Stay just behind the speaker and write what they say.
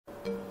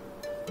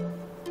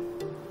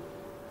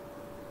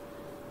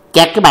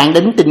Chào các bạn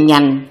đến tin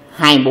nhanh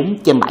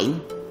 24/7.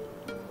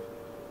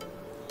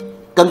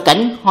 Cận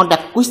cảnh Honda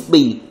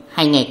Scoopy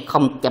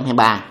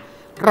 2023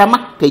 ra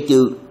mắt thị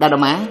trường Đông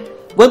Nam Á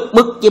với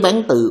mức giá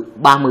bán từ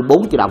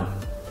 34 triệu đồng.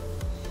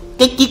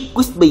 Cái chiếc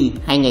Scoopy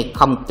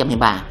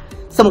 2023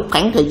 sau một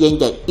khoảng thời gian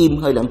dài im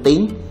hơi lặng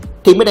tiếng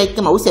thì mới đây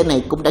cái mẫu xe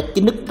này cũng đã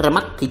chính thức ra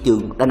mắt thị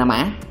trường Đông Nam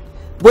Á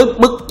với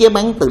mức giá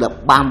bán từ là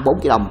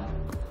 34 triệu đồng.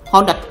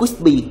 Honda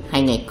Scoopy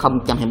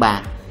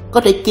 2023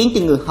 có thể khiến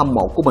cho người hâm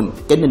mộ của mình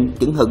trở nên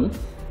chưng hửng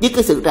với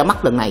cái sự ra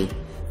mắt lần này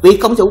vì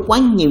không sở hữu quá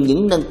nhiều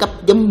những nâng cấp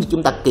giống như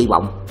chúng ta kỳ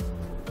vọng.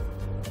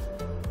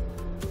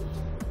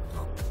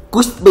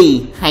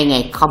 Scoopy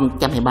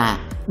 2023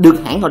 được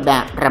hãng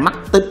Honda ra mắt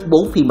tới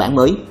 4 phiên bản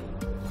mới.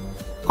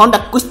 Honda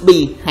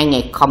Scoopy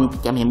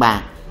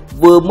 2023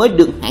 vừa mới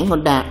được hãng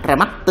Honda ra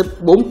mắt tới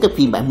 4 cái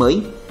phiên bản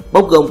mới,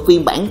 bao gồm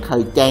phiên bản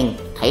thời trang,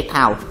 thể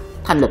thao,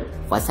 thanh lịch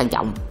và sang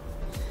trọng.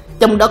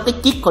 Trong đó cái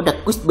chiếc Honda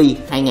Scoopy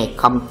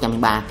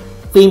 2023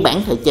 phiên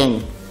bản thời trang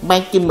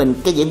mang cho mình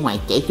cái vẻ ngoài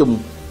trẻ trung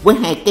với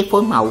hai cái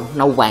phối màu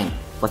nâu vàng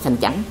và xanh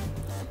trắng.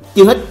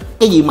 Chưa hết,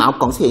 cái diện mạo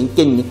còn xuất hiện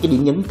trên những cái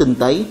điểm nhấn tinh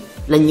tế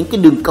là những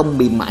cái đường cong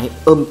mềm mại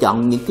ôm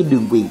trọn những cái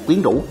đường viền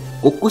quyến rũ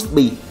của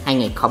Scoopy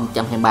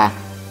 2023.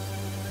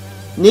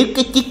 Nếu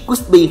cái chiếc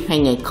Scoopy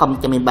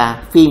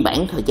 2023 phiên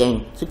bản thời trang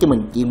sẽ cho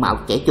mình diện mạo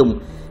trẻ trung,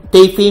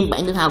 thì phiên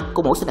bản thể thao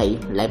của mẫu xe này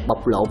lại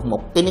bộc lộ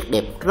một cái nét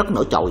đẹp rất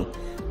nổi trội,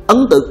 ấn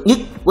tượng nhất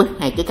với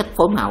hai cái cách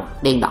phối màu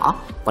đen đỏ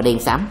và đen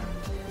xám.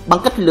 Bằng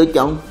cách lựa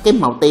chọn cái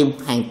màu tem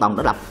hoàn toàn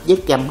độc lập với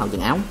gam màu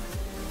vàng áo,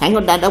 hãng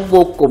Honda đã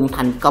vô cùng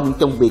thành công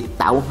trong việc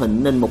tạo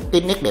hình nên một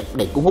cái nét đẹp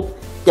đầy cuốn hút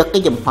cho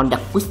cái dòng Honda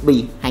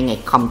Scoopy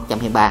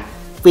 2023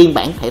 phiên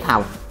bản thể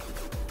thao.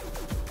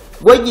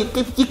 Với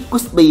cái chiếc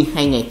Scoopy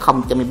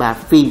 2023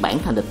 phiên bản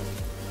thanh lịch,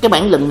 cái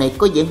bản lần này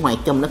có vẻ ngoài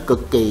trông nó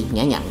cực kỳ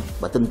nhã nhặn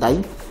và tinh tế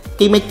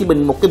khi mang cho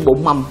mình một cái bộ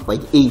mâm và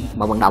yên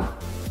màu vàng đồng,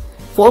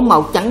 phối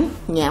màu trắng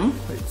nhám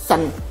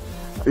xanh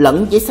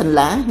lẫn với xanh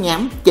lá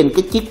nhám trên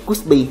cái chiếc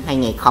Scoopy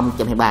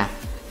 2023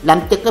 làm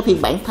cho cái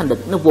phiên bản thanh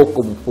lịch nó vô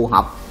cùng phù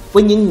hợp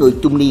với những người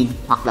trung niên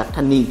hoặc là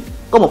thanh niên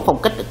có một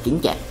phong cách chững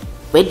chạc,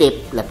 vẻ đẹp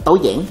là tối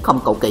giản không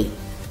cầu kỳ.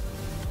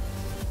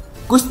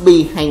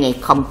 Scoopy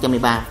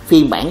 2023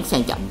 phiên bản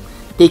sang trọng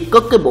thì có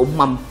cái bộ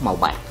mâm màu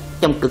bạc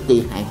trông cực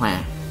kỳ hài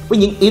hòa với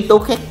những yếu tố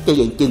khác cho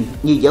dàn chân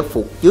như vỏ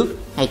phuộc trước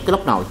hay cái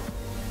lốc nồi.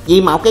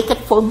 Vì mạo cái cách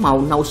phối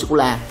màu nâu sô cô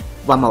la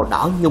và màu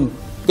đỏ nhung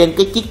trên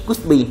cái chiếc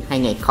Scoopy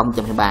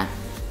 2023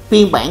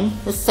 phiên bản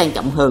nó sang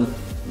trọng hơn,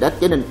 đã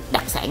trở nên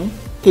đặc sản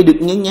khi được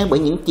nhấn nhá bởi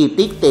những chi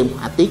tiết tem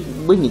họa tiết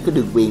với những cái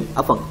đường viền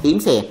ở phần yếm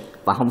xe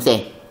và hông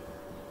xe.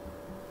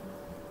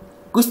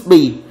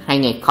 Scoopy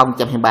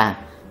 2023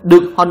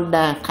 được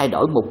Honda thay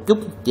đổi một chút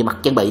về mặt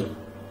trang bị.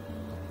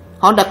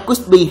 Honda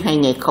Scoopy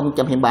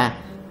 2023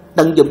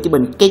 tận dụng cho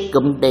mình cái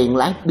cụm đèn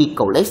lái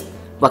Pico LED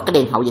và cái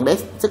đèn hậu dạng LED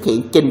xuất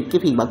hiện trên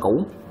cái phiên bản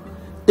cũ.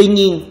 Tuy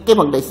nhiên, cái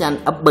phần design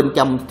ở bên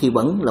trong thì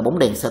vẫn là bóng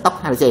đèn sợi tóc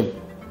halogen.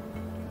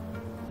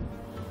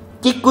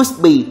 Chiếc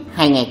Scoopy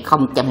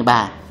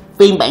 2023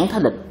 phiên bản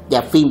thanh lịch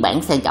và phiên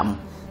bản sang trọng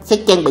sẽ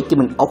trang bị cho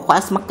mình ổ khóa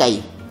Smart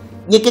Key,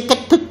 nhưng cái cách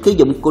thức sử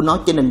dụng của nó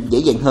trở nên dễ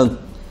dàng hơn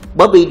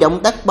bởi vì động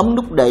tác bấm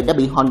nút đề đã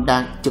bị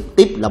Honda trực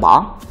tiếp loại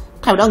bỏ.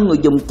 Theo đó, người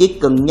dùng chỉ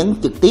cần nhấn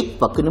trực tiếp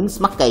vào cái núm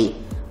Smart Key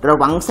rồi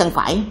vặn sang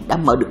phải đã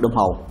mở được đồng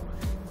hồ.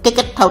 Cái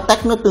cách thao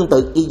tác nó tương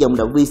tự như dòng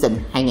Vision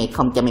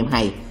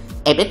 2022,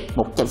 FS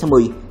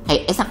 160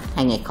 hay SH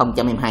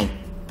 2022.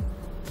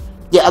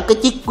 Và ở cái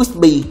chiếc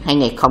Scoopy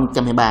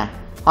 2023,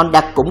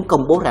 Honda cũng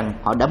công bố rằng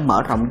họ đã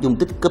mở rộng dung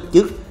tích cấp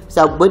trước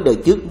so với đời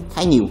trước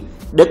khá nhiều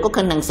để có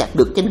khả năng sạc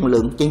được cái năng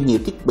lượng cho nhiều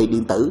thiết bị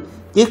điện tử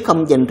chứ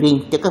không dành riêng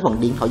cho các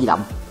phần điện thoại di động.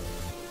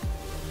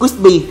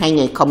 Scoopy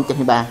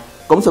 2023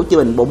 cũng sở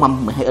hữu bộ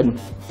mâm 12 inch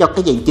cho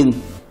cái dàn chân,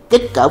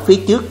 kích cỡ phía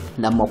trước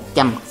là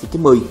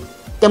 100/90,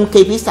 trong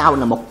khi phía sau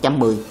là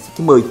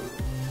 110/90.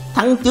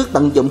 Thắng trước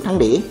tận dụng thắng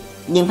đĩa,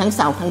 nhưng thắng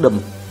sau thắng đùm,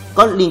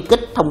 có liên kết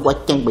thông qua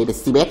trang bị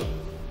CBS.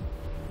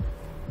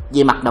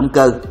 Về mặt động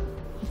cơ,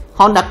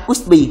 Honda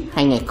Scoopy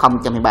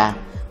 2023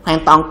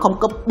 hoàn toàn không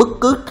có bất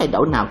cứ thay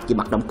đổi nào về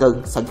mặt động cơ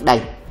so với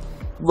đây,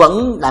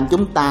 vẫn làm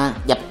chúng ta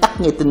dập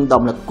tắt như tin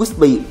đồn là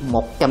Scoopy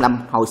 105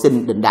 hồi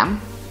sinh đình đám.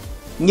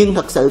 Nhưng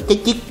thật sự cái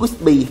chiếc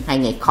Scoopy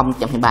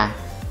 2023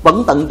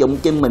 vẫn tận dụng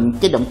cho mình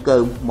cái động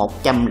cơ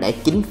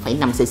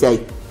 109,5cc,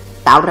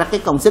 tạo ra cái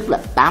công suất là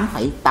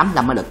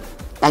 8,85 mã lực,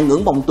 đạt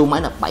ngưỡng vòng tua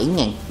máy là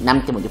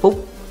 7.500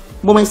 phút,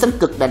 mô men sánh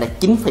cực là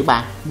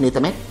 9,3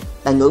 Nm,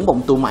 đạt ngưỡng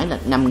vòng tua máy là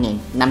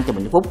 5.500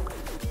 phút,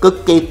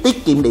 cực kỳ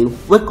tiết kiệm điện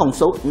với con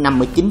số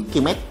 59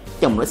 km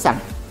trong lối xanh.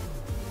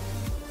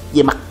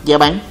 Về mặt giá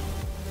bán,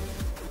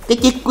 cái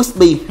chiếc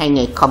Scoopy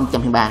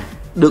 2023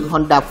 được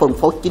Honda phân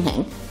phối chính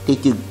hãng thị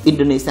trường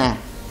Indonesia,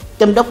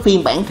 trong đó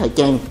phiên bản thời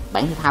trang,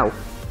 bản thể thao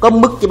có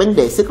mức giá bán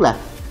đề xuất là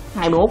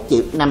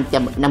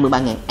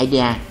 21.553.000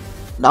 IDR,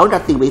 đổi ra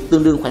tiền Việt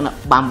tương đương khoảng là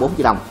 34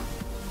 triệu đồng.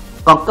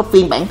 Còn các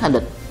phiên bản thanh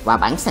lịch và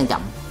bản sang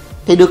trọng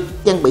thì được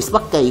trang bị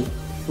Smart Key,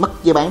 mức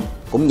giá bán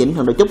cũng nhỉnh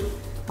hơn đôi chút,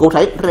 cụ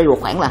thể rơi vào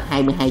khoảng là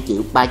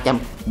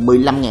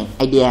 22.315.000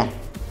 IDR,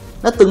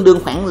 nó tương đương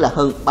khoảng là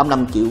hơn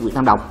 35 triệu Việt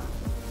Nam đồng.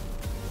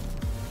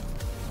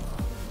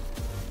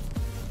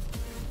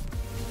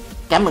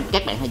 Cảm ơn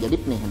các bạn theo dõi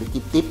clip này. Hãy đăng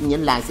ký tiếp,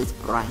 nhấn like,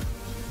 subscribe.